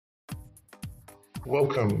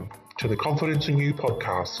Welcome to the Confidence in You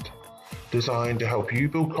podcast, designed to help you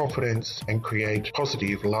build confidence and create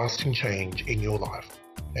positive, lasting change in your life.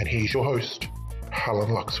 And here's your host,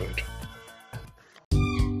 Helen Luxford.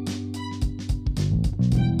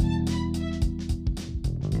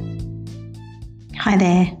 Hi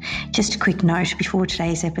there. Just a quick note before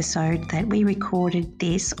today's episode that we recorded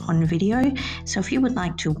this on video. So if you would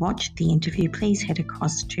like to watch the interview, please head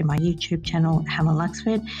across to my YouTube channel, Helen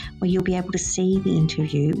Luxford, where you'll be able to see the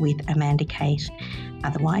interview with Amanda Kate.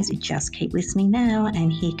 Otherwise, you just keep listening now,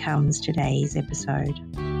 and here comes today's episode.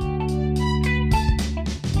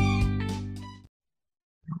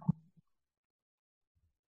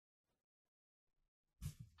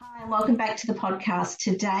 Hi, and welcome back to the podcast.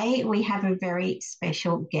 Today we have a very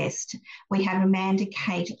special guest. We have Amanda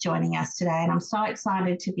Kate joining us today, and I'm so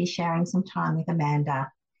excited to be sharing some time with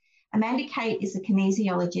Amanda. Amanda Kate is a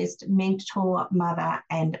kinesiologist, mentor, mother,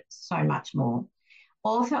 and so much more.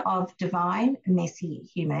 Author of Divine, Messy,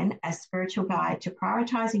 Human, a spiritual guide to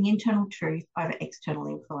prioritizing internal truth over external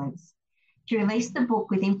influence. She released the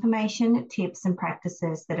book with information, tips, and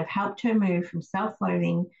practices that have helped her move from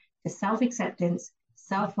self-loathing to self-acceptance,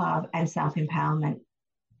 self-love, and self-empowerment.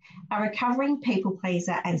 A recovering people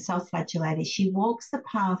pleaser and self-flagellator, she walks the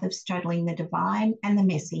path of straddling the divine and the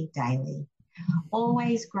messy daily,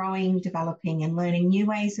 always growing, developing, and learning new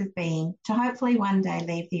ways of being to hopefully one day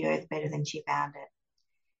leave the earth better than she found it.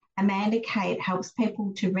 Amanda Kate helps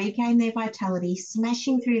people to regain their vitality,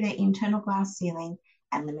 smashing through their internal glass ceiling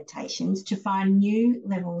and limitations to find new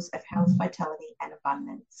levels of health, vitality, and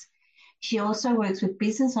abundance. She also works with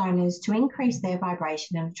business owners to increase their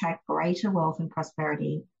vibration and attract greater wealth and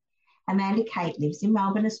prosperity. Amanda Kate lives in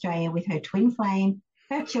Melbourne, Australia with her twin flame,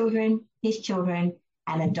 her children, his children,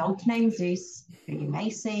 and a dog named Zeus, who you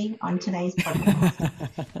may see on today's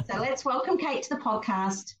podcast. So let's welcome Kate to the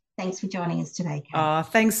podcast. Thanks for joining us today, Kate. Oh,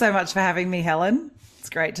 thanks so much for having me, Helen.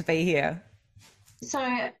 It's great to be here. So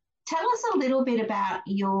tell us a little bit about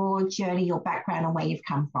your journey, your background, and where you've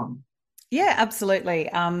come from. Yeah, absolutely.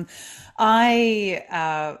 I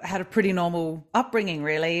had a pretty normal upbringing,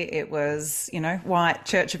 really. It was, white,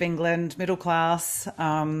 Church of England, middle class.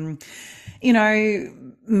 Mum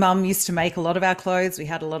used to make a lot of our clothes. We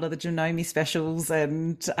had a lot of the Janome specials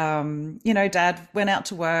and, Dad went out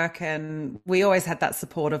to work and we always had that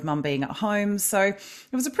support of Mum being at home. So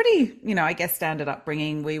it was a pretty, standard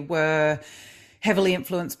upbringing. We were heavily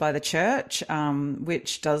influenced by the church,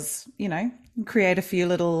 which does, create a few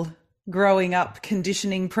little growing up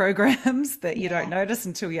conditioning programs that you don't notice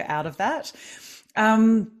until you're out of that.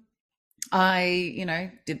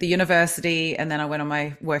 I, did the university and then I went on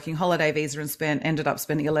my working holiday visa and ended up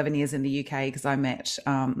spending 11 years in the UK because I met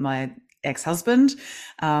my ex-husband,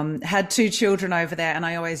 had 2 children over there. And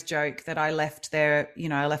I always joke that I left there,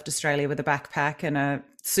 I left Australia with a backpack and a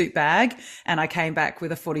suit bag and I came back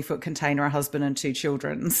with a 40-foot container, a husband and 2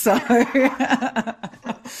 children. So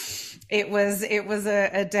it was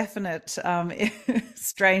a definite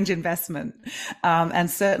strange investment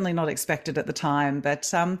and certainly not expected at the time. But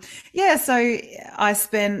so I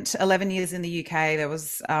spent 11 years in the UK. There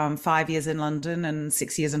was 5 years in London and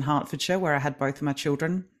 6 years in Hertfordshire where I had both of my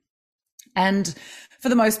children. And for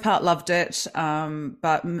the most part loved it,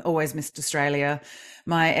 but always missed Australia.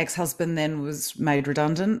 My ex-husband then was made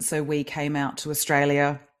redundant, so we came out to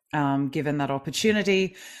Australia given that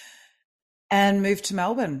opportunity and moved to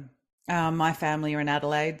Melbourne. My family are in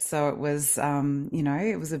Adelaide, so it was,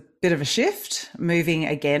 it was a bit of a shift, moving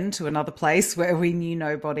again to another place where we knew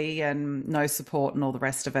nobody and no support and all the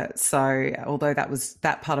rest of it. So although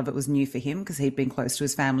that part of it was new for him because he'd been close to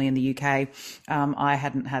his family in the UK, I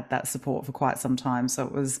hadn't had that support for quite some time. So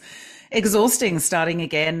it was exhausting starting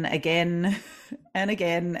again and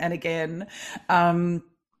again.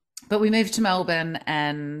 But we moved to Melbourne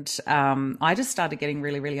and I just started getting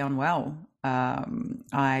really, really unwell.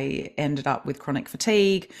 I ended up with chronic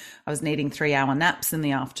fatigue. I was needing 3-hour naps in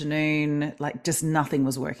the afternoon, just nothing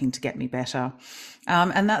was working to get me better.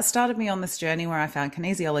 And that started me on this journey where I found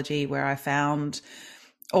kinesiology, where I found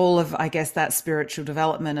all of, that spiritual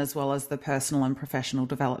development as well as the personal and professional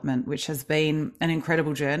development, which has been an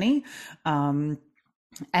incredible journey. I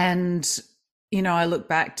look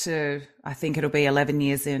back to, I think it'll be 11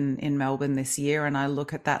 years in Melbourne this year. And I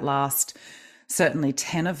look at that last certainly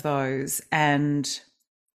 10 of those and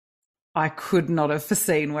I could not have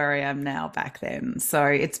foreseen where I am now back then. So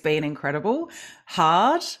it's been incredible,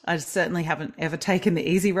 hard. I certainly haven't ever taken the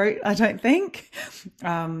easy route, I don't think.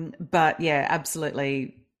 But yeah,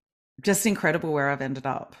 absolutely just incredible where I've ended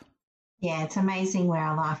up. Yeah, it's amazing where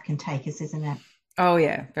our life can take us, isn't it? Oh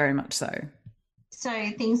yeah, very much so. So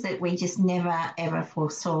things that we just never ever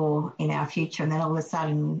foresaw in our future, and then all of a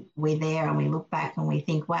sudden we're there and we look back and we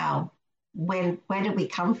think, wow, where did we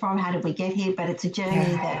come from? How did we get here? But it's a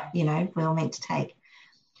journey that, you know, we're meant to take.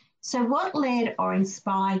 So what led or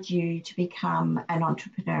inspired you to become an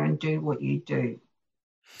entrepreneur and do what you do?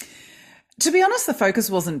 To be honest, the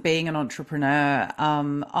focus wasn't being an entrepreneur.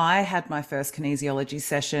 I had my first kinesiology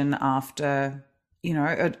session after, you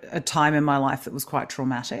know, a time in my life that was quite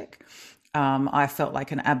traumatic. I felt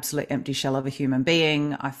like an absolute empty shell of a human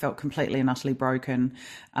being. I felt completely and utterly broken.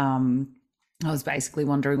 I was basically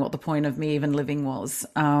wondering what the point of me even living was.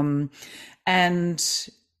 And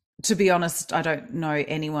to be honest, I don't know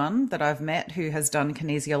anyone that I've met who has done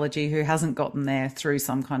kinesiology who hasn't gotten there through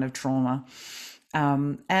some kind of trauma.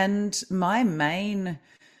 And my main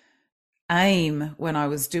aim when I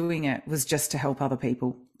was doing it was just to help other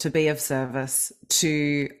people, to be of service,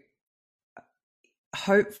 to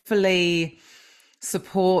hopefully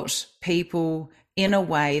support people in a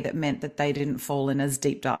way that meant that they didn't fall in as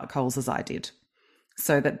deep, dark holes as I did,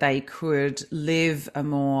 so that they could live a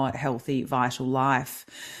more healthy, vital life.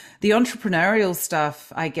 The entrepreneurial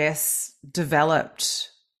stuff, I guess, developed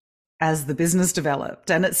as the business developed,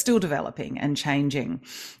 and it's still developing and changing.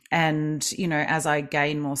 And, you know, as I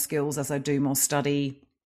gain more skills, as I do more study,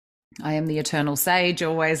 I am the eternal sage,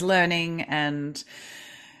 always learning and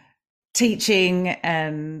teaching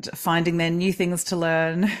and finding there new things to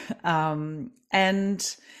learn.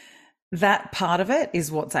 And that part of it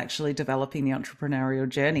is what's actually developing the entrepreneurial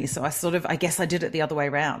journey. So I guess I did it the other way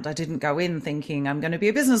around. I didn't go in thinking I'm going to be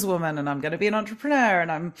a businesswoman and I'm going to be an entrepreneur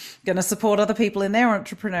and I'm going to support other people in their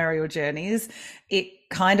entrepreneurial journeys. It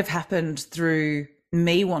kind of happened through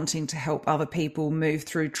me wanting to help other people move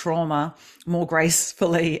through trauma more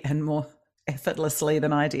gracefully and more effortlessly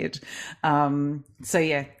than I did. So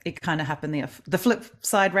yeah, it kind of happened the flip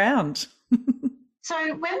side round. So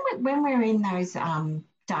when we're in those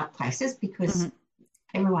dark places, because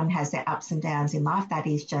everyone has their ups and downs in life, that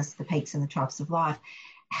is just the peaks and the troughs of life.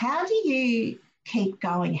 How do you keep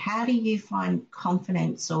going? How do you find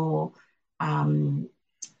confidence or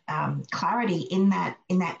clarity in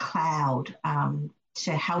that cloud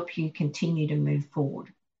to help you continue to move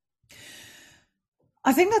forward?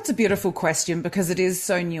 I think that's a beautiful question because it is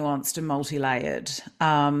so nuanced and multi-layered.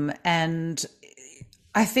 And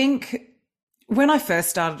I think when I first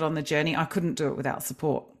started on the journey, I couldn't do it without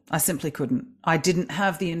support. I simply couldn't. I didn't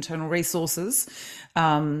have the internal resources,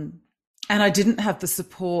 and I didn't have the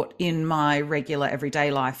support in my regular everyday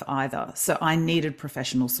life either. So I needed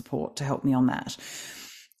professional support to help me on that.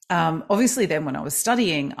 Obviously, then when I was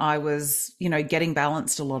studying, I was, you know, getting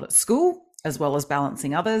balanced a lot at school, as well as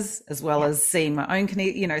balancing others, as well as seeing my own,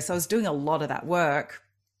 you know, so I was doing a lot of that work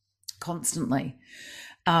constantly.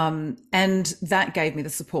 And that gave me the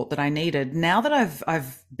support that I needed. Now that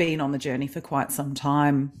I've been on the journey for quite some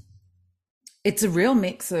time, it's a real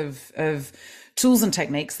mix of tools and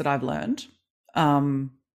techniques that I've learned,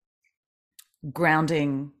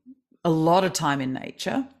 grounding a lot of time in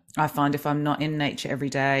nature. I find if I'm not in nature every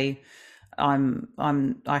day,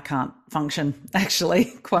 I can't function, actually,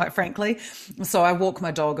 quite frankly. So I walk my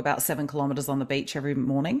dog about 7 kilometers on the beach every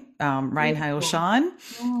morning, rain, hail, shine.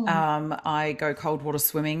 I go cold water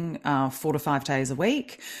swimming 4 to 5 days a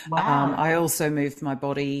week. Wow. I also move my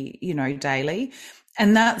body, you know, daily.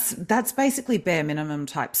 And that's basically bare minimum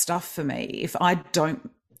type stuff for me. If I don't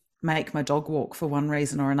make my dog walk for one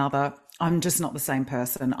reason or another, I'm just not the same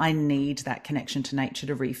person. I need that connection to nature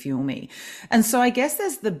to refuel me. And so I guess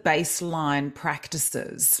there's the baseline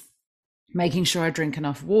practices, making sure I drink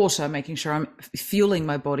enough water, making sure I'm fueling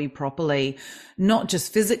my body properly, not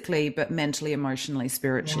just physically, but mentally, emotionally,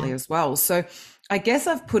 spiritually as well. So I guess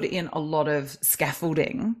I've put in a lot of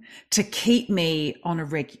scaffolding to keep me on a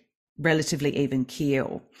relatively even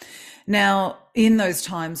keel. Now, in those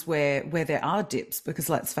times where there are dips, because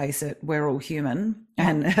let's face it, we're all human,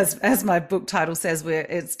 and as my book title says,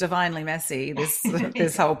 it's divinely messy,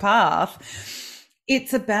 this whole path.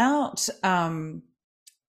 It's about, I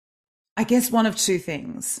guess, one of two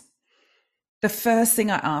things. The first thing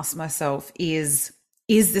I ask myself is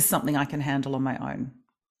this something I can handle on my own?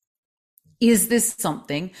 Is this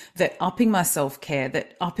something that upping my self-care,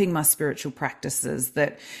 that upping my spiritual practices,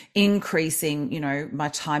 that increasing, you know, my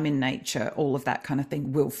time in nature, all of that kind of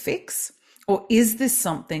thing will fix? Or is this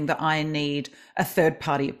something that I need a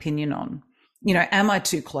third-party opinion on? am I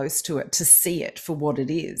too close to it to see it for what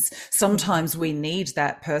it is? Sometimes we need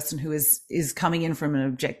that person who is coming in from an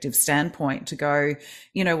objective standpoint to go,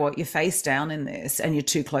 you know what, you're face down in this and you're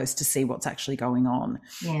too close to see what's actually going on.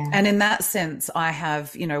 Yeah. And in that sense, I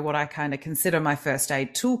have, what I kind of consider my first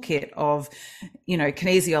aid toolkit of,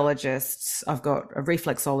 kinesiologists. I've got a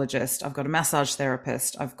reflexologist. I've got a massage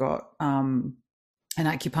therapist. I've got, an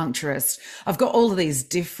acupuncturist. I've got all of these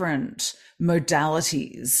different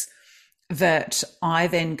modalities that I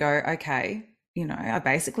then go, okay, I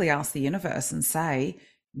basically ask the universe and say,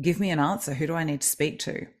 give me an answer. Who do I need to speak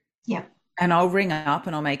to? Yeah. And I'll ring up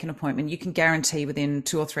and I'll make an appointment. You can guarantee within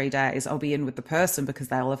 2 or 3 days, I'll be in with the person because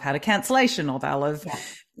they'll have had a cancellation or they'll have,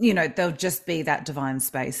 there'll just be that divine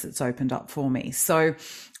space that's opened up for me. So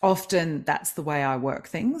often that's the way I work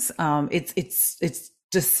things. It's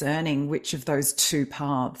discerning which of those two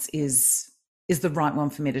paths is the right one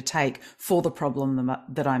for me to take for the problem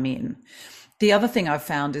that I'm in. The other thing I've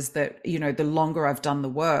found is that, the longer I've done the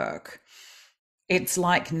work, it's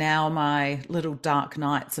like now my little dark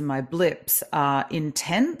nights and my blips are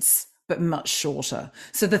intense, but much shorter.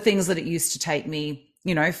 So the things that it used to take me,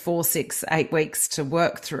 4, 6, 8 weeks to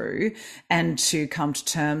work through and to come to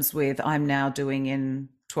terms with, I'm now doing in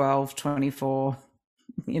 12, 24,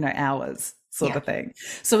 hours. Sort of thing.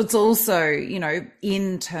 So it's also,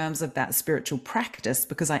 in terms of that spiritual practice,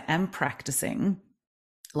 because I am practicing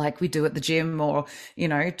like we do at the gym or,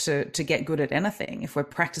 to get good at anything. If we're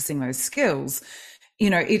practicing those skills,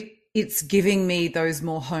 it's giving me those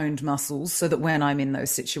more honed muscles so that when I'm in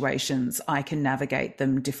those situations, I can navigate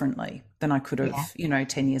them differently than I could have,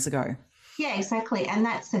 10 years ago. Yeah, exactly. And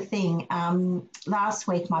that's the thing. Last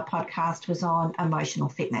week, my podcast was on emotional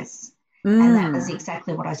fitness. And that was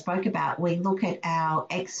exactly what I spoke about. We look at our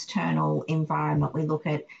external environment. We look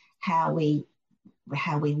at how we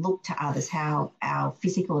look to others, how our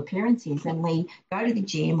physical appearance is. And we go to the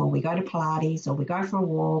gym or we go to Pilates or we go for a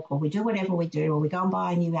walk or we do whatever we do or we go and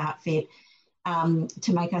buy a new outfit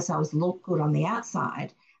to make ourselves look good on the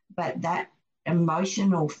outside. But that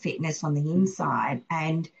emotional fitness on the inside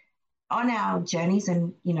and on our journeys,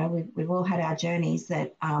 and, we've all had our journeys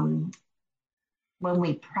that when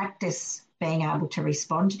we practice being able to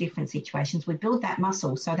respond to different situations, we build that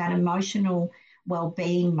muscle. So that emotional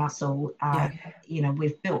well-being muscle,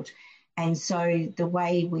 we've built. And so the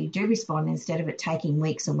way we do respond, instead of it taking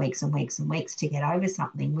weeks and weeks and weeks and weeks to get over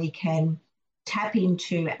something, we can tap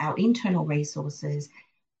into our internal resources,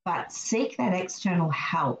 but seek that external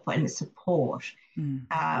help and support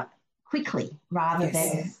quickly rather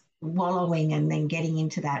than wallowing and then getting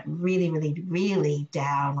into that really, really, really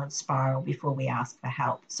downward spiral before we ask for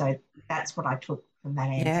help. So that's what I took from that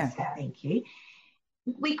answer. So thank you.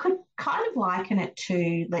 We could kind of liken it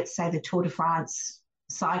to, let's say, the Tour de France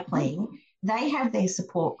cycling. They have their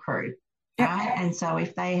support crew, right? And so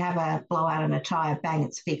if they have a blowout in a tyre, bang,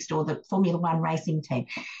 it's fixed, or the Formula One racing team,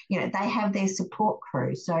 they have their support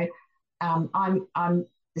crew. So I'm the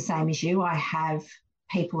same as you. I have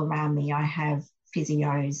people around me. I have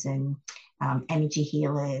physios and energy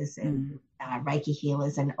healers and Reiki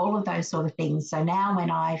healers and all of those sort of things. So now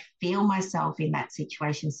when I feel myself in that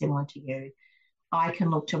situation similar to you, I can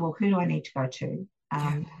look to, well, who do I need to go to?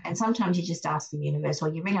 And sometimes you just ask the universe, or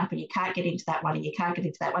you ring up and you can't get into that one and you can't get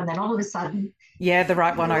into that one. Then all of a sudden, the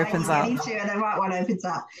right one opens up. And the right one opens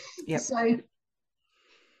up. Yep. So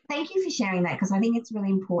thank you for sharing that, because I think it's really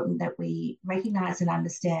important that we recognise and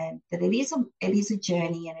understand that it is a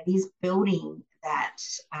journey, and it is building that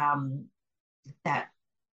that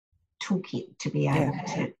toolkit to be able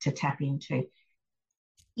to tap into.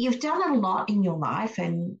 You've done a lot in your life,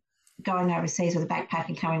 and going overseas with a backpack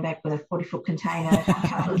and coming back with a 40-foot container, a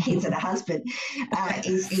couple of kids and a husband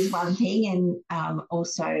is one thing. And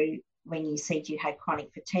also when you said you had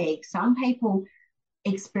chronic fatigue, some people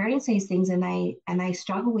experience these things and they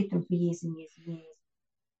struggle with them for years and years and years.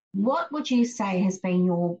 What would you say has been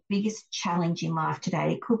your biggest challenge in life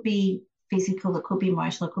today? It could be physical, it could be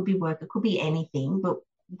emotional, it could be work, it could be anything. But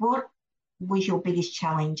what was your biggest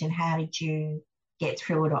challenge, and how did you get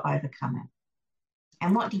through it or overcome it?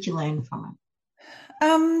 And what did you learn from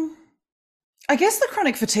it? I guess the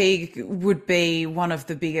chronic fatigue would be one of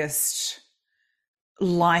the biggest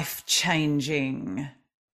life-changing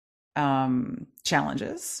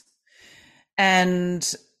challenges.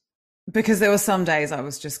 And because there were some days I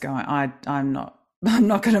was just going, I'm not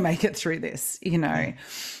going to make it through this,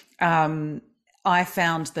 I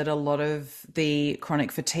found that a lot of the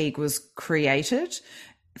chronic fatigue was created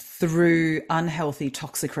through unhealthy,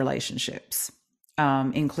 toxic relationships,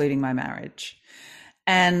 including my marriage.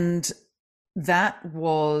 And that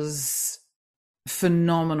was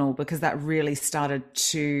phenomenal, because that really started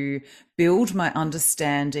to build my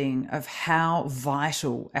understanding of how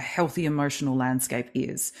vital a healthy emotional landscape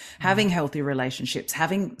is. Having healthy relationships,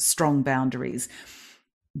 having strong boundaries,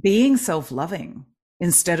 being self-loving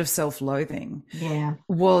instead of self-loathing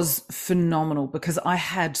was phenomenal, because I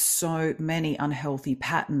had so many unhealthy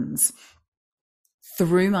patterns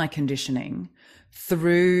through my conditioning,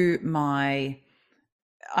 through my,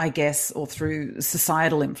 I guess, or through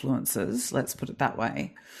societal influences, let's put it that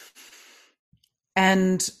way.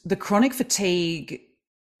 And the chronic fatigue,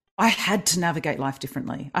 I had to navigate life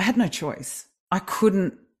differently. I had no choice. I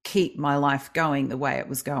couldn't keep my life going the way it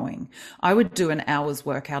was going. I would do an hour's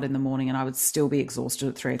workout in the morning and I would still be exhausted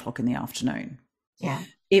at 3 o'clock in the afternoon. Yeah.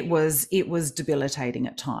 It was debilitating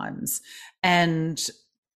at times. And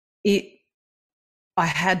I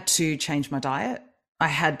had to change my diet. I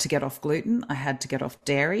had to get off gluten. I had to get off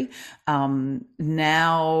dairy. Even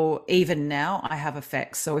now, I have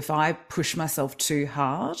effects. So if I push myself too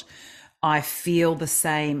hard, I feel the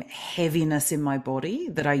same heaviness in my body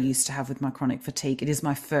that I used to have with my chronic fatigue. It is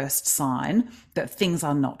my first sign that things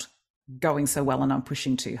are not going so well and I'm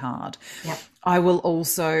pushing too hard. Yep. I will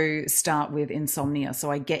also start with insomnia.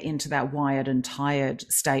 So I get into that wired and tired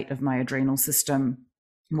state of my adrenal system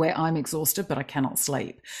where I'm exhausted, but I cannot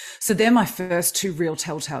sleep. So they're my first 2 real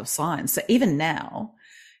telltale signs. So even now,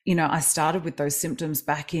 I started with those symptoms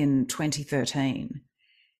back in 2013.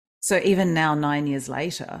 So even now, 9 years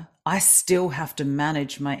later, I still have to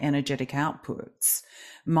manage my energetic outputs,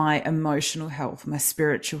 my emotional health, my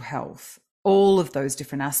spiritual health, all of those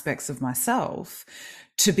different aspects of myself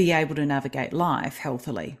to be able to navigate life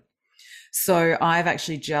healthily. So I've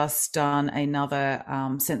actually just done another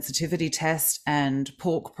sensitivity test, and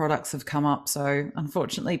pork products have come up. So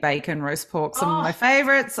unfortunately, bacon, roast pork, some of my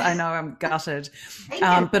favorites. I know, I'm gutted.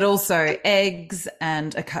 But also eggs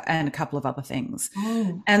and a couple of other things.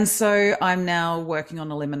 And so I'm now working on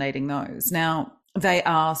eliminating those. Now, they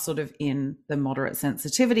are sort of in the moderate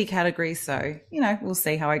sensitivity category. So, we'll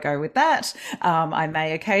see how I go with that. I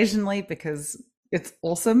may occasionally, because it's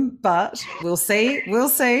awesome, but we'll see.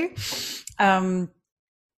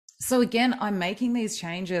 So again, I'm making these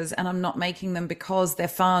changes, and I'm not making them because they're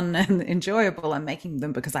fun and enjoyable. I'm making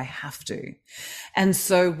them because I have to. And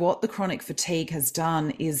so what the chronic fatigue has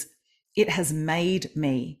done is it has made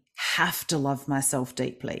me have to love myself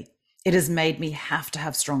deeply. It has made me have to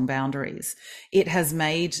have strong boundaries. It has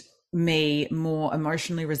made me more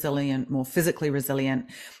emotionally resilient, more physically resilient.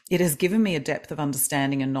 It has given me a depth of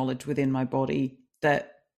understanding and knowledge within my body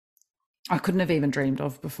that I couldn't have even dreamed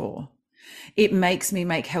of before. It makes me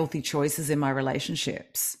make healthy choices in my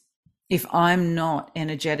relationships. If I'm not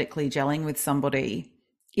energetically gelling with somebody,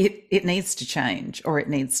 it needs to change, or it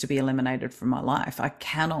needs to be eliminated from my life. I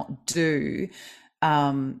cannot do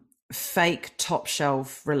fake top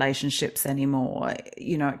shelf relationships anymore.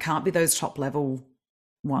 It can't be those top level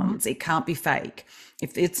ones. It can't be fake.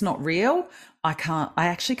 If it's not real, I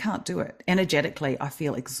actually can't do it. Energetically, I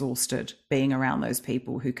feel exhausted being around those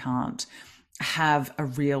people who can't have a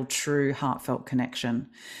real, true, heartfelt connection.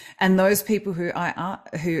 And those people who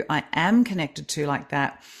I am connected to like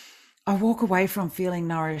that, I walk away from feeling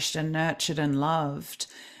nourished and nurtured and loved.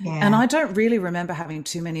 Yeah. And I don't really remember having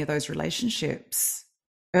too many of those relationships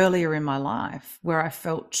earlier in my life where I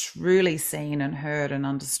felt truly seen and heard and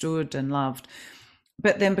understood and loved.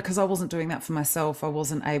 But then because I wasn't doing that for myself, I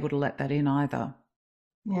wasn't able to let that in either.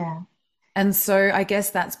 Yeah. And so I guess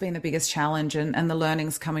that's been the biggest challenge, and the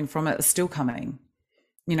learnings coming from it are still coming.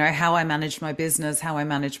 How I manage my business, how I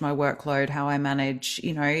manage my workload, how I manage,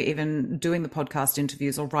 even doing the podcast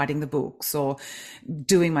interviews or writing the books or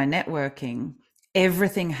doing my networking.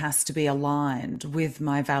 Everything has to be aligned with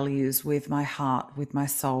my values, with my heart, with my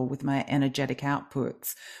soul, with my energetic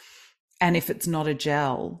outputs. And if it's not a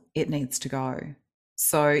gel, it needs to go.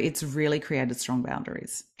 So it's really created strong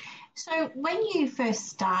boundaries. So when you first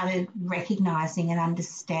started recognizing and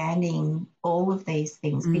understanding all of these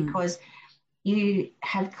things, because you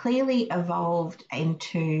have clearly evolved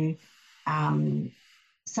into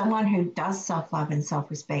someone who does self-love and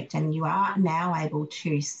self-respect, and you are now able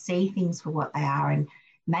to see things for what they are and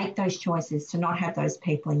make those choices to not have those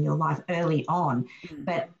people in your life early on.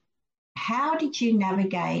 But how did you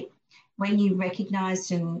navigate when you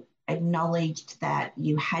recognized and acknowledged that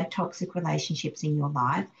you had toxic relationships in your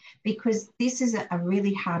life? Because this is a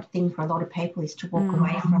really hard thing for a lot of people, is to walk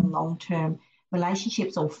away from long-term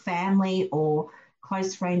relationships or family or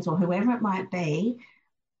close friends or whoever it might be.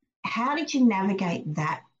 How did you navigate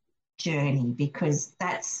that journey? Because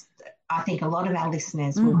that's, I think a lot of our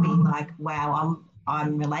listeners will be like, wow,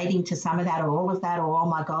 I'm relating to some of that or all of that, or oh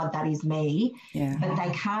my God, that is me. Yeah. But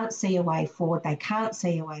they can't see a way forward. They can't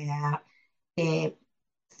see a way out. They're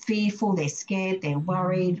fearful, they're scared, they're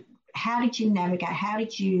worried. How did you navigate? How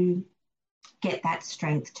did you get that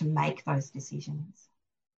strength to make those decisions?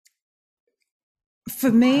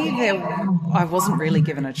 For me, I wasn't really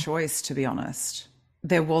given a choice, to be honest.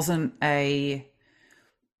 There wasn't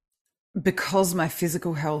because my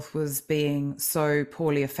physical health was being so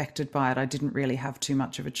poorly affected by it, I didn't really have too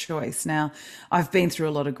much of a choice. Now, I've been through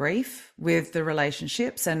a lot of grief with the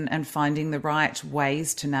relationships, and finding the right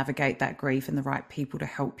ways to navigate that grief and the right people to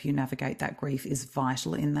help you navigate that grief is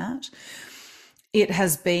vital in that. It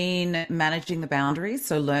has been managing the boundaries,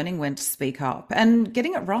 so learning when to speak up and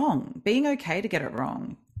getting it wrong, being okay to get it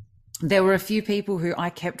wrong. There were a few people who I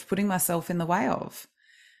kept putting myself in the way of.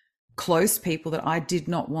 Close people that I did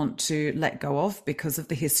not want to let go of because of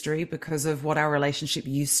the history, because of what our relationship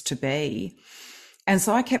used to be. And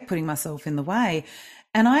so I kept putting myself in the way.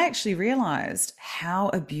 And I actually realized how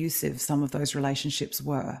abusive some of those relationships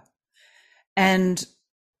were. And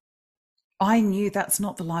I knew that's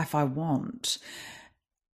not the life I want.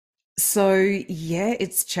 So yeah,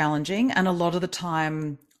 it's challenging. And a lot of the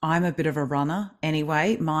time I'm a bit of a runner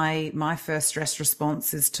anyway. My first stress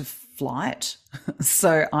response is to flight.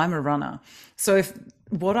 So I'm a runner. So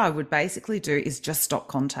what I would basically do is just stop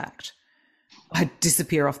contact. I'd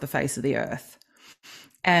disappear off the face of the earth.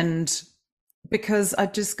 And because I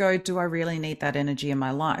just go, do I really need that energy in my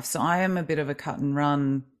life? So I am a bit of a cut and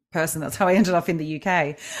run person. That's how I ended up in the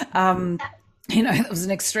UK. It was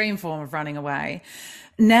an extreme form of running away.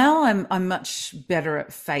 Now I'm much better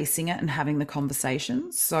at facing it and having the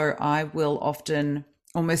conversations. So I will often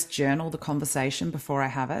almost journal the conversation before I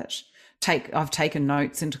have it. I've taken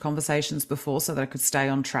notes into conversations before so that I could stay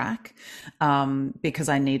on track, because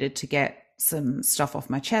I needed to get some stuff off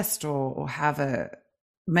my chest or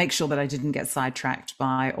make sure that I didn't get sidetracked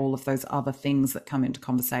by all of those other things that come into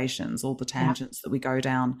conversations, all the tangents that we go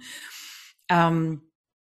down. And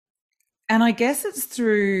I guess it's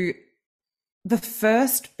through the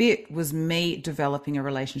first bit was me developing a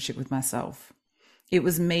relationship with myself. It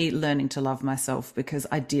was me learning to love myself because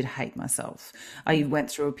I did hate myself. I went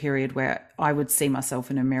through a period where I would see myself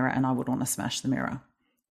in a mirror and I would want to smash the mirror.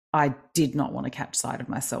 I did not want to catch sight of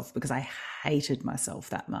myself because I hated myself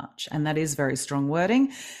that much. And that is very strong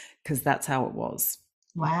wording because that's how it was.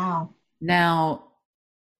 Wow. Now,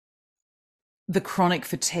 the chronic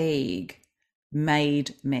fatigue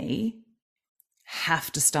made me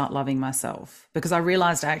have to start loving myself because I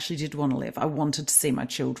realized I actually did want to live. I wanted to see my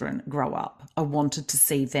children grow up. I wanted to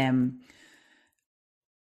see them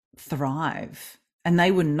thrive. And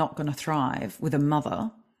they were not going to thrive with a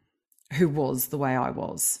mother who was the way I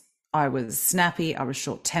was. I was snappy. I was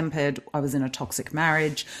short-tempered. I was in a toxic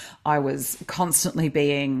marriage. I was constantly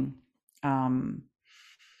being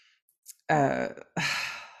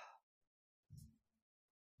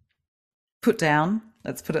put down.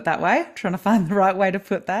 Let's put it that way. Trying to find the right way to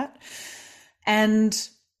put that. And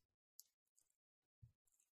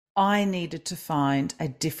I needed to find a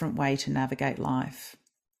different way to navigate life.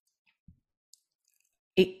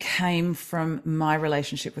 It came from my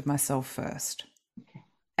relationship with myself first. Okay.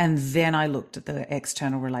 And then I looked at the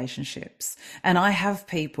external relationships. And I have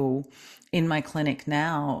people in my clinic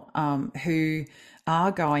now who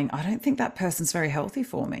are going, I don't think that person's very healthy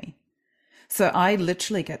for me. So I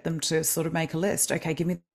literally get them to sort of make a list. Okay, give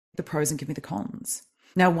me the pros and give me the cons.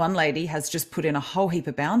 Now, one lady has just put in a whole heap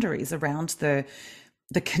of boundaries around the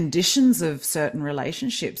conditions of certain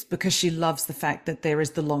relationships because she loves the fact that there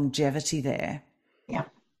is the longevity there. Yeah.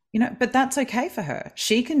 But that's okay for her.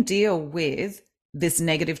 She can deal with this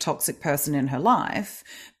negative, toxic person in her life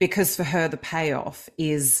because for her, the payoff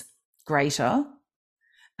is greater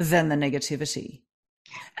than the negativity.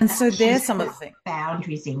 And so there's some of the things.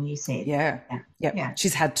 Boundaries in, you said. Yeah.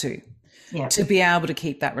 She's had to be able to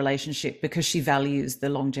keep that relationship because she values the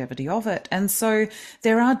longevity of it. And so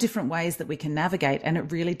there are different ways that we can navigate, and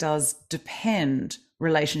it really does depend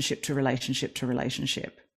relationship to relationship to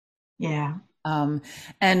relationship. Yeah.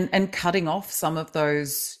 And cutting off some of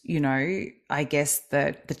those, I guess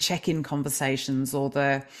the check-in conversations or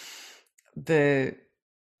the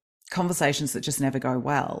conversations that just never go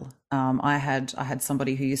well. I had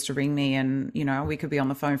somebody who used to ring me and, we could be on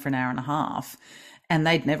the phone for an hour and a half and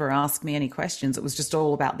they'd never ask me any questions. It was just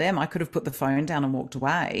all about them. I could have put the phone down and walked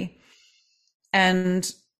away. And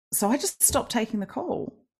so I just stopped taking the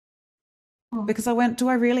call because I went, do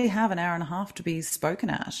I really have an hour and a half to be spoken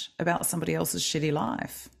at about somebody else's shitty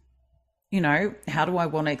life? How do I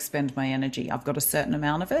want to expend my energy? I've got a certain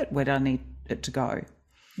amount of it. Where do I need it to go?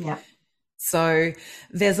 Yeah. So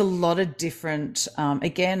there's a lot of different,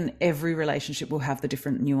 again, every relationship will have the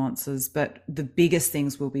different nuances, but the biggest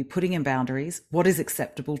things will be putting in boundaries. What is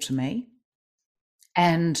acceptable to me?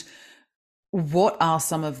 And what are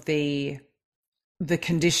some of the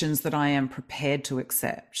conditions that I am prepared to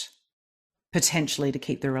accept, potentially to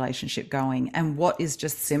keep the relationship going? And what is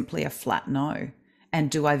just simply a flat no? And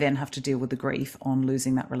do I then have to deal with the grief on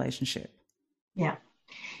losing that relationship? Yeah.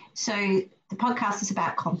 So the podcast is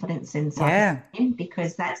about confidence and self-esteem,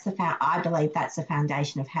 because I believe that's the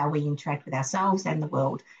foundation of how we interact with ourselves and the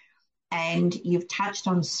world. And you've touched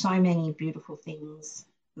on so many beautiful things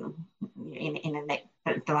like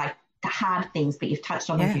the hard things, but you've touched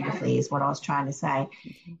on them beautifully, is what I was trying to say,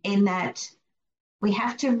 in that we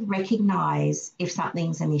have to recognize if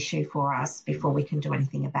something's an issue for us before we can do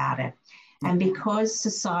anything about it. And because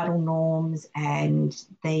societal norms and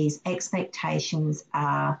these expectations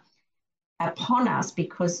are upon us,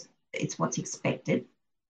 because it's what's expected,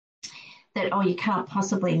 that, oh, you can't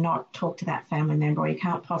possibly not talk to that family member, or you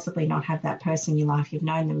can't possibly not have that person in your life. You've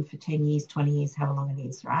known them for 10 years, 20 years, however long it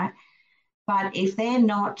is, right? But if they're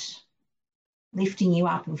not lifting you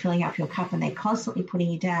up and filling up your cup and they're constantly putting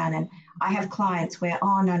you down, and I have clients where,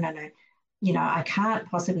 oh, no, I can't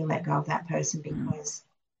possibly let go of that person because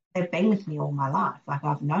they've been with me all my life. Like,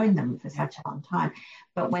 I've known them for such a long time.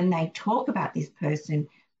 But when they talk about this person,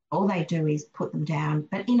 all they do is put them down,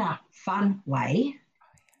 but in a fun way.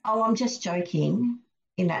 Oh, I'm just joking,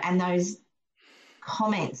 and those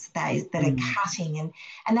comments that are cutting,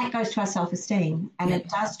 and that goes to our self-esteem, and it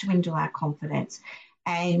does dwindle our confidence.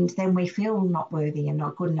 And then we feel not worthy and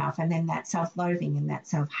not good enough. And then that self-loathing and that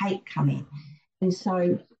self-hate come in. And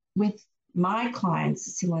so with my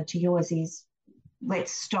clients, similar to yours, is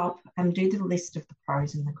let's stop and do the list of the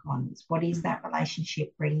pros and the cons. What is that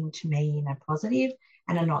relationship bringing to me in a positive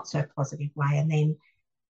and a not so positive way? And then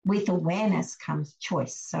with awareness comes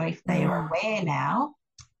choice. So if they are aware now,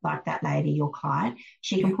 like that lady, your client,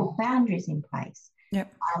 she can put boundaries in place.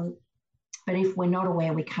 Yep. But if we're not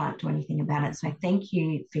aware, we can't do anything about it. So thank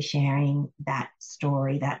you for sharing that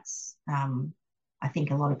story. That's, I think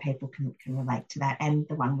a lot of people can relate to that, and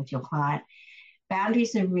the one with your client.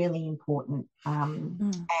 Boundaries are really important.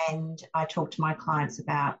 And I talk to my clients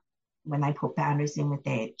about when they put boundaries in with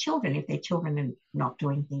their children, if their children are not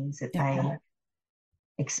doing things that they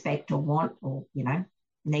expect or want or,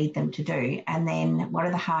 need them to do. And then what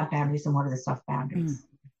are the hard boundaries and what are the soft boundaries?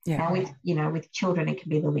 Now with children, it can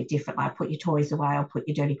be a little bit different, like put your toys away or put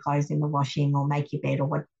your dirty clothes in the washing or make your bed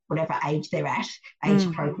or whatever age they're at, age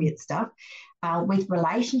appropriate stuff. With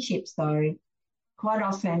relationships though, quite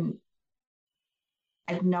often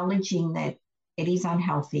acknowledging that it is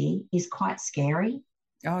unhealthy is quite scary.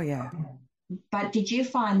 Oh, yeah. But did you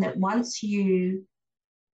find that once you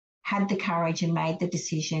had the courage and made the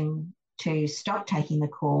decision to stop taking the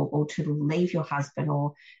call or to leave your husband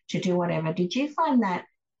or to do whatever, did you find that,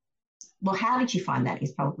 well, how did you find that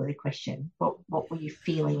is probably the question. What were you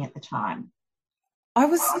feeling at the time? I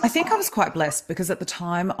think I was quite blessed, because at the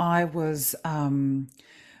time I'd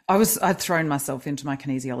thrown myself into my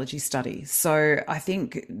kinesiology study. So I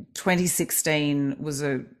think 2016 was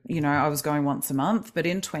I was going once a month, but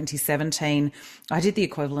in 2017, I did the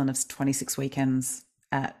equivalent of 26 weekends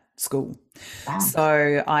at school. Wow.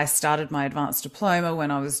 So I started my advanced diploma.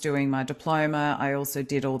 When I was doing my diploma, I also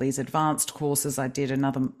did all these advanced courses. I did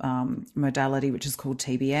another modality, which is called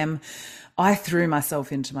TBM. I threw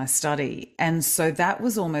myself into my study. And so that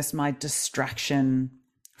was almost my distraction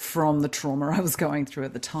from the trauma I was going through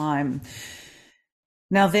at the time.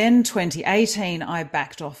 Now then 2018, I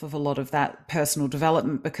backed off of a lot of that personal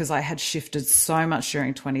development because I had shifted so much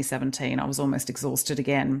during 2017. I was almost exhausted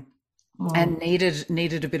again. And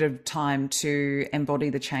needed a bit of time to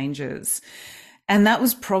embody the changes. And that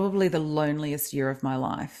was probably the loneliest year of my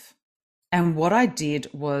life. And what I did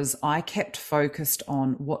was I kept focused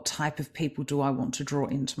on what type of people do I want to draw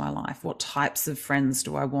into my life? What types of friends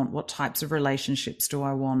do I want? What types of relationships do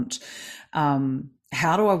I want?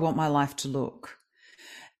 How do I want my life to look?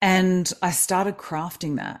 And I started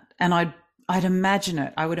crafting that. And I'd imagine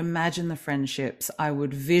it. I would imagine the friendships. I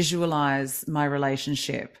would visualize my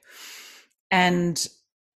relationship. And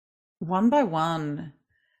one by one,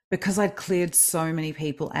 because I'd cleared so many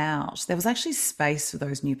people out, there was actually space for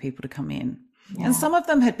those new people to come in. Yeah. And some of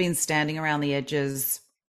them had been standing around the edges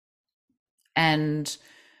and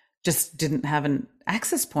just didn't have an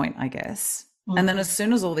access point, I guess. Mm-hmm. And then as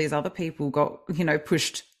soon as all these other people got,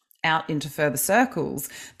 pushed out into further circles,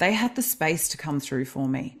 they had the space to come through for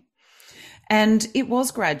me. And it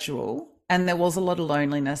was gradual, and there was a lot of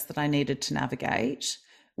loneliness that I needed to navigate,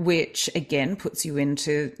 which again puts you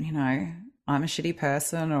into, I'm a shitty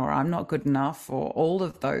person, or I'm not good enough, or all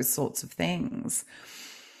of those sorts of things.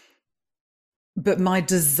 But my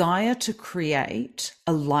desire to create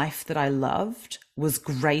a life that I loved was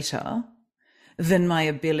greater than my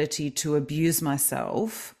ability to abuse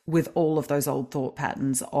myself with all of those old thought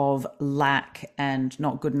patterns of lack and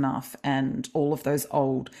not good enough and all of those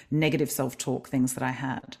old negative self-talk things that I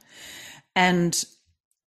had. And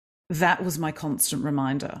that was my constant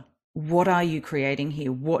reminder. What are you creating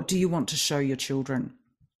here? What do you want to show your children?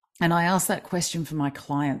 And I ask that question for my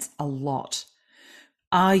clients a lot.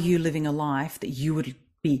 Are you living a life that you would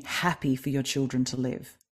be happy for your children to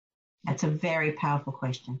live? That's a very powerful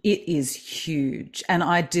question. It is huge. And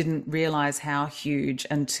I didn't realize how huge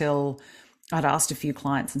until I'd asked a few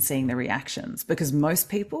clients and seeing their reactions, because most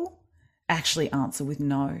people actually answer with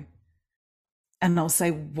no. And I'll say,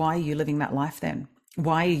 why are you living that life then?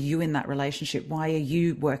 Why are you in that relationship? Why are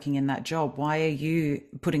you working in that job? Why are you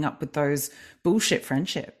putting up with those bullshit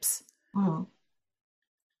friendships?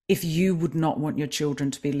 If you would not want your children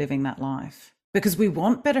to be living that life? Because we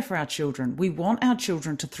want better for our children. We want our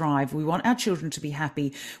children to thrive. We want our children to be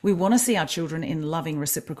happy. We want to see our children in loving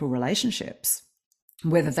reciprocal relationships,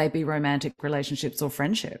 whether they be romantic relationships or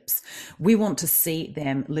friendships. We want to see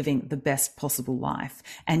them living the best possible life.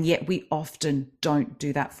 And yet we often don't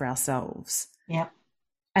do that for ourselves. Yep.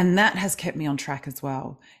 And that has kept me on track as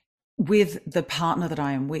well. With the partner that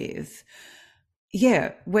I am with,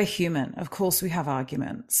 yeah, we're human. Of course we have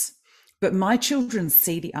arguments. But my children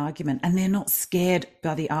see the argument and they're not scared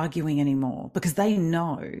by the arguing anymore, because they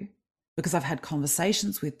know, because I've had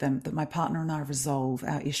conversations with them, that my partner and I resolve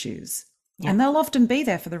our issues. Yeah. And they'll often be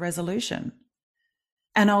there for the resolution.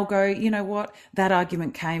 And I'll go, you know what? That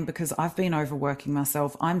argument came because I've been overworking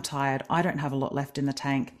myself. I'm tired. I don't have a lot left in the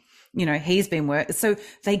tank. You know, he's been working. So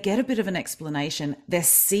they get a bit of an explanation. They're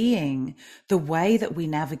seeing the way that we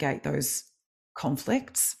navigate those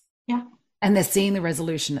conflicts. Yeah. And they're seeing the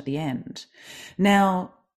resolution at the end.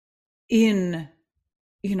 Now, in,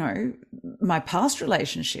 you know, my past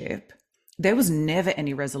relationship, there was never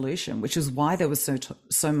any resolution, which is why there was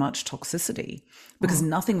so much toxicity, because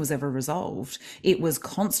nothing was ever resolved. It was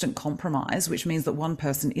constant compromise, which means that one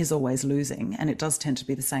person is always losing, and it does tend to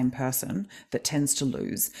be the same person that tends to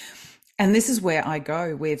lose. And this is where I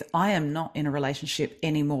go with, I am not in a relationship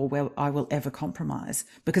anymore where I will ever compromise,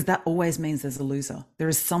 because that always means there's a loser. There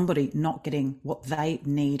is somebody not getting what they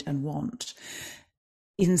need and want.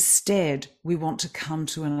 Instead, we want to come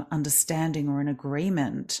to an understanding or an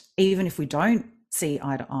agreement, even if we don't see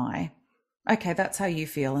eye to eye. Okay, that's how you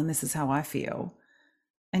feel, and this is how I feel.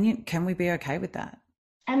 And can we be okay with that?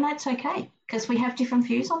 And that's okay, because we have different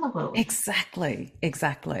views on the world. Exactly.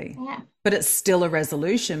 Yeah. But it's still a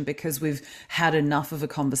resolution, because we've had enough of a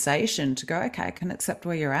conversation to go, okay, I can accept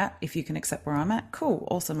where you're at. If you can accept where I'm at, cool,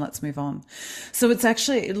 awesome, let's move on. So it's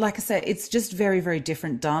actually, like I said, it's just very, very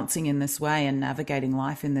different dancing in this way and navigating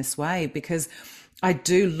life in this way, because I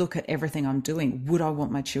do look at everything I'm doing. Would I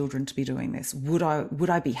want my children to be doing this? Would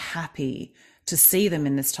I be happy to see them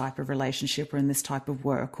in this type of relationship or in this type of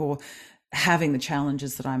work, or having the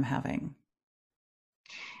challenges that I'm having?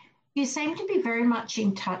 You seem to be very much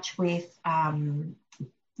in touch with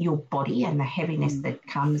your body and the heaviness that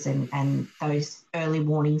comes, and those early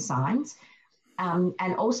warning signs,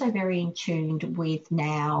 and also very in tune with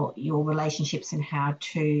now your relationships and how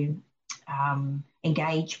to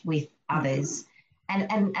engage with others.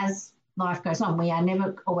 And as life goes on, we are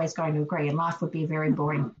never always going to agree, and life would be a very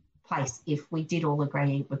boring place if we did all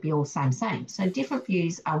agree. It would be all same. So different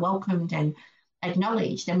views are welcomed and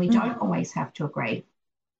acknowledged, and we don't always have to agree.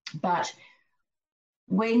 But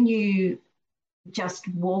when you just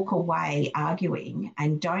walk away arguing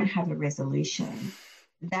and don't have a resolution,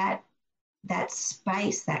 that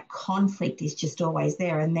space, that conflict is just always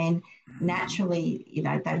there. And then naturally, you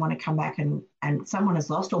know, they want to come back and someone has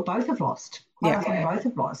lost, or both have lost. Quite often both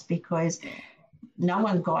have lost, because no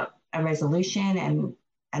one got a resolution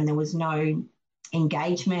and there was no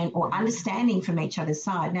engagement or understanding from each other's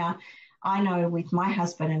side. Now, I know with my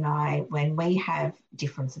husband and I, when we have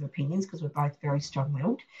difference of opinions, because we're both very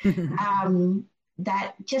strong-willed,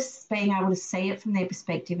 that just being able to see it from their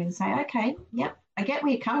perspective and say, okay, yep, I get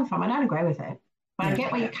where you're coming from. I don't agree with it, but I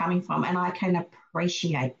get where you're coming from, and I can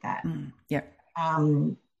appreciate that. You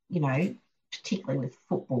know, particularly with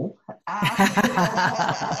football and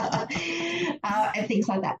things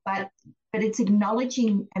like that. But it's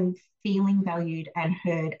acknowledging and feeling valued and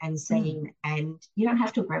heard and seen, and you don't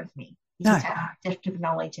have to agree with me. You just have to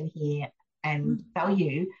acknowledge and hear and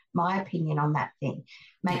value my opinion on that thing.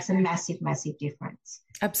 Makes a massive, massive difference.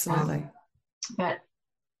 Absolutely. But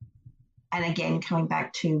And again, coming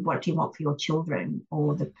back to what do you want for your children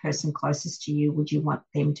or the person closest to you? Would you want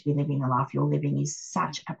them to be living the life you're living is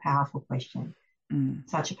such a powerful question.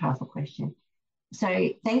 Such a powerful question. So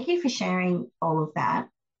thank you for sharing all of that.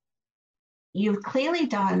 You've clearly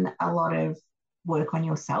done a lot of work on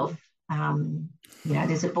yourself.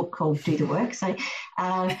 There's a book called Do the Work. So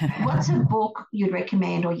what's a book you'd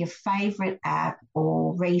recommend or your favourite app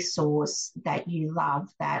or resource that you love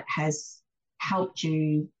that has helped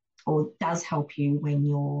you or does help you when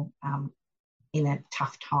you're in a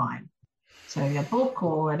tough time? So a book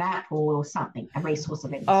or an app or something, a resource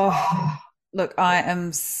of any sort. Look, I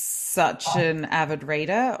am such an avid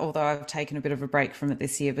reader, although I've taken a bit of a break from it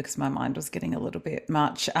this year because my mind was getting a little bit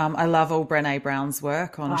much. I love all Brené Brown's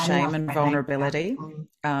work on shame and vulnerability.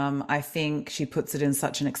 I think she puts it in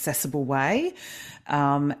such an accessible way.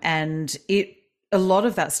 And a lot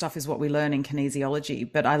of that stuff is what we learn in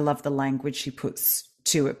kinesiology, but I love the language she puts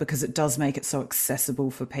to it because it does make it so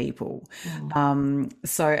accessible for people. And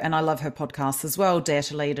I love her podcast as well, Dare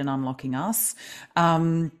to Lead and Unlocking Us.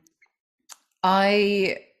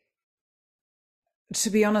 To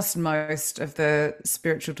be honest, most of the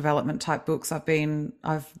spiritual development type books I've been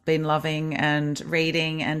loving and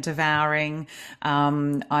reading and devouring.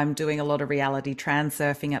 I'm doing a lot of reality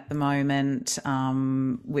transurfing at the moment,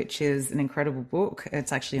 which is an incredible book.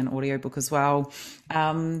 It's actually an audiobook as well.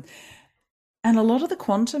 And a lot of the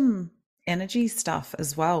quantum energy stuff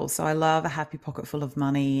as well. So I love A Happy Pocket Full of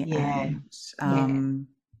Money.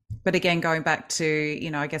 But again, going back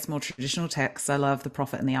to, I guess more traditional texts, I love The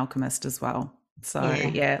Prophet and the Alchemist as well. So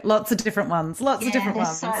lots of different ones, There's so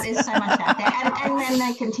much out there. And then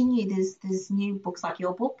they continue. There's new books like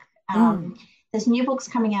your book. There's new books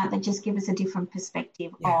coming out that just give us a different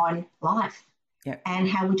perspective on life and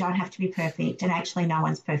how we don't have to be perfect. And actually no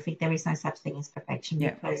one's perfect. There is no such thing as perfection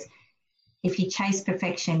because if you chase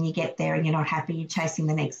perfection, you get there and you're not happy. You're chasing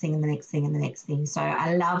the next thing and the next thing and the next thing. So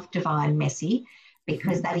I love Divine Messy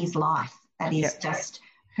because that is life. That is just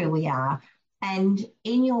who we are. And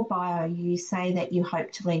in your bio, you say that you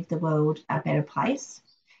hope to leave the world a better place.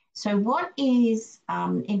 So what is,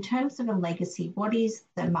 in terms of a legacy, what is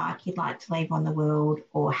the mark you'd like to leave on the world,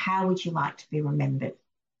 or how would you like to be remembered?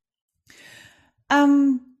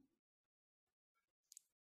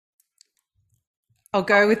 I'll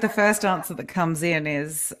go with the first answer that comes in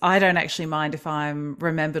is I don't actually mind if I'm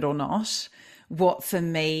remembered or not. What for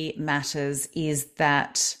me matters is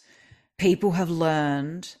that people have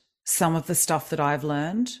learned some of the stuff that I've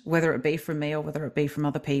learned, whether it be from me or whether it be from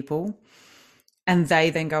other people, and they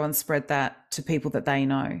then go and spread that to people that they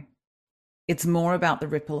know. It's more about the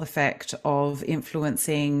ripple effect of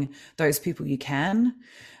influencing those people you can,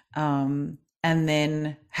 and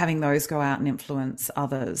then having those go out and influence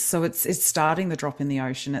others. So it's starting the drop in the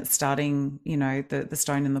ocean. It's starting, the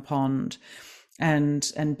stone in the pond,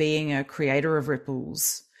 and being a creator of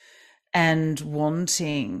ripples and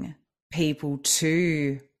wanting people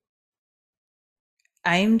to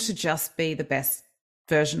aim to just be the best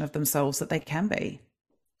version of themselves that they can be,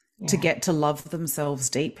 to get to love themselves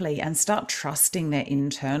deeply and start trusting their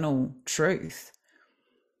internal truth.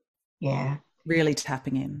 Really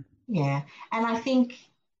tapping in. And I think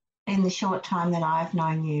in the short time that I've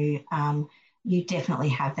known you, you definitely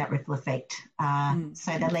have that ripple effect.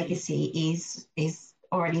 So the legacy is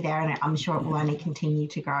already there, and I'm sure it will only continue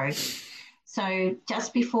to grow. So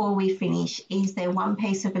just before we finish, is there one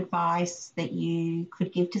piece of advice that you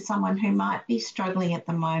could give to someone who might be struggling at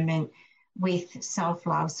the moment with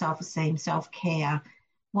self-love, self-esteem, self-care?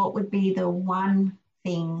 What would be the one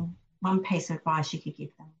piece of advice you could give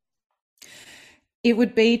them? It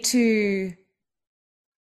would be to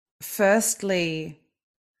firstly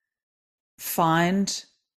find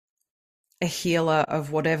a healer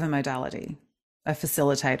of whatever modality. A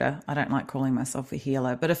facilitator. I don't like calling myself a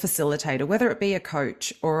healer, but a facilitator, whether it be a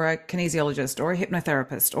coach or a kinesiologist or a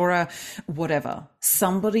hypnotherapist or a whatever,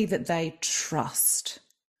 somebody that they trust,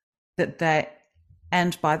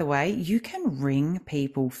 and by the way, you can ring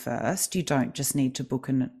people first. You don't just need to book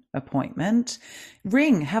an appointment.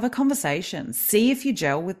 Ring, have a conversation, see if you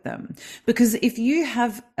gel with them. Because if you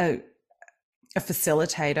have a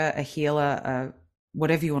facilitator, a healer,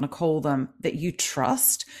 whatever you want to call them, that you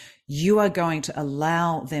trust, you are going to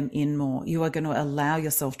allow them in more. You are going to allow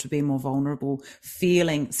yourself to be more vulnerable,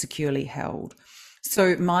 feeling securely held.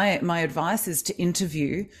 So my advice is to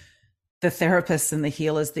interview the therapists and the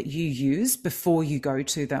healers that you use before you go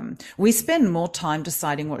to them. We spend more time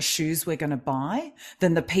deciding what shoes we're going to buy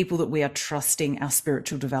than the people that we are trusting our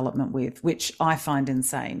spiritual development with, which I find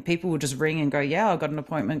insane. People will just ring and go, yeah, I've got an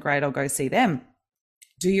appointment, great, I'll go see them.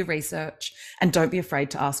 Do your research and don't be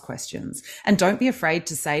afraid to ask questions. And don't be afraid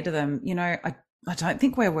to say to them, you know, I don't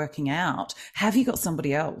think we're working out. Have you got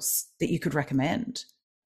somebody else that you could recommend?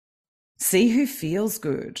 See who feels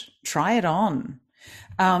good. Try it on,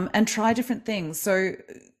 and try different things. So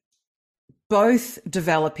both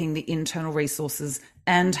developing the internal resources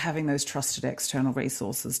and having those trusted external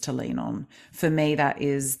resources to lean on. For me, that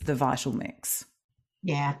is the vital mix.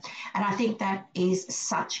 Yeah. And I think that is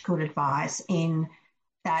such good advice, in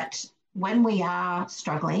that when we are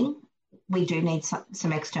struggling, we do need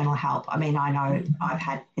some external help. I mean, I know I've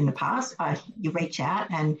had in the past, you reach out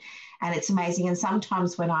and it's amazing. And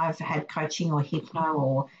sometimes when I've had coaching or hypno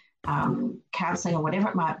or counselling or whatever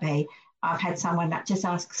it might be, I've had someone that just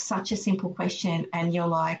asks such a simple question and you're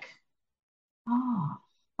like, oh,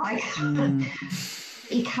 like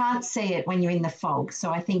you can't see it when you're in the fog.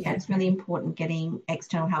 So I think that's really important, getting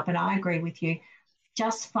external help. And I agree with you.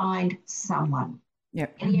 Just find someone.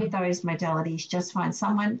 Yep. Any of those modalities, just find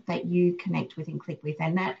someone that you connect with and click with.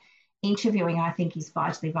 And that interviewing, I think, is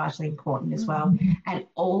vitally important as well. And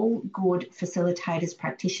all good facilitators,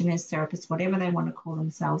 practitioners, therapists, whatever they want to call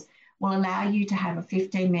themselves, will allow you to have a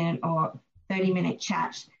 15-minute or 30-minute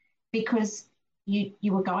chat, because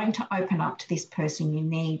you are going to open up to this person. You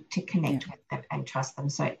need to connect with them and trust them.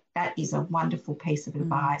 So that is a wonderful piece of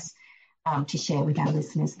advice to share with our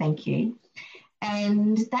listeners. Thank you.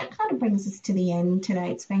 And that kind of brings us to the end today.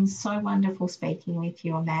 It's been so wonderful speaking with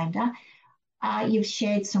you, Amanda. You've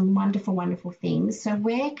shared some wonderful things. So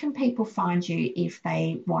where can people find you if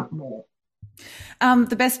they want more?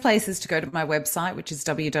 The best place is to go to my website, which is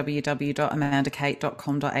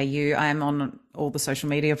www.amandakate.com.au. I am on all the social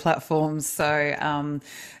media platforms. So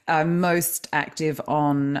I'm most active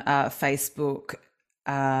on Facebook,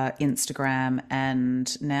 Instagram,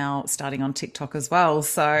 and now starting on TikTok as well.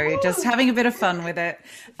 So just having a bit of fun with it.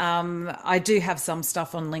 I do have some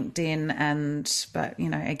stuff on LinkedIn, but you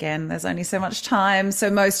know, again, there's only so much time.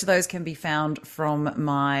 So most of those can be found from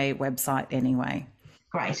my website anyway.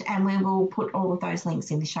 Great. And we will put all of those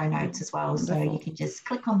links in the show notes as well. So you can just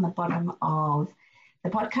click on the bottom of the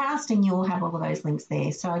podcast and you'll have all of those links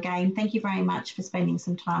there. So again, thank you very much for spending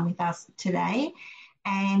some time with us today.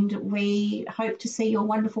 And we hope to see your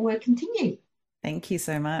wonderful work continue. Thank you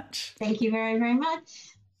so much. Thank you very, very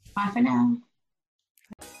much. Bye for now.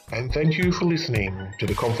 And thank you for listening to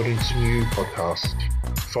the Confidence in You podcast.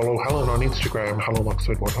 Follow Helen on Instagram, Helen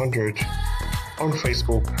Luxford 100, on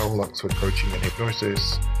Facebook, Helen Luxford Coaching and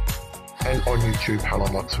Hypnosis, and on YouTube,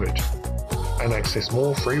 Helen Luxford. And access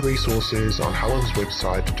more free resources on Helen's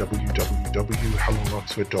website,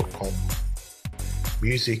 www.helenluxford.com.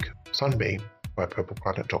 Music, Sunbeam by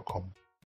purpleplanet.com.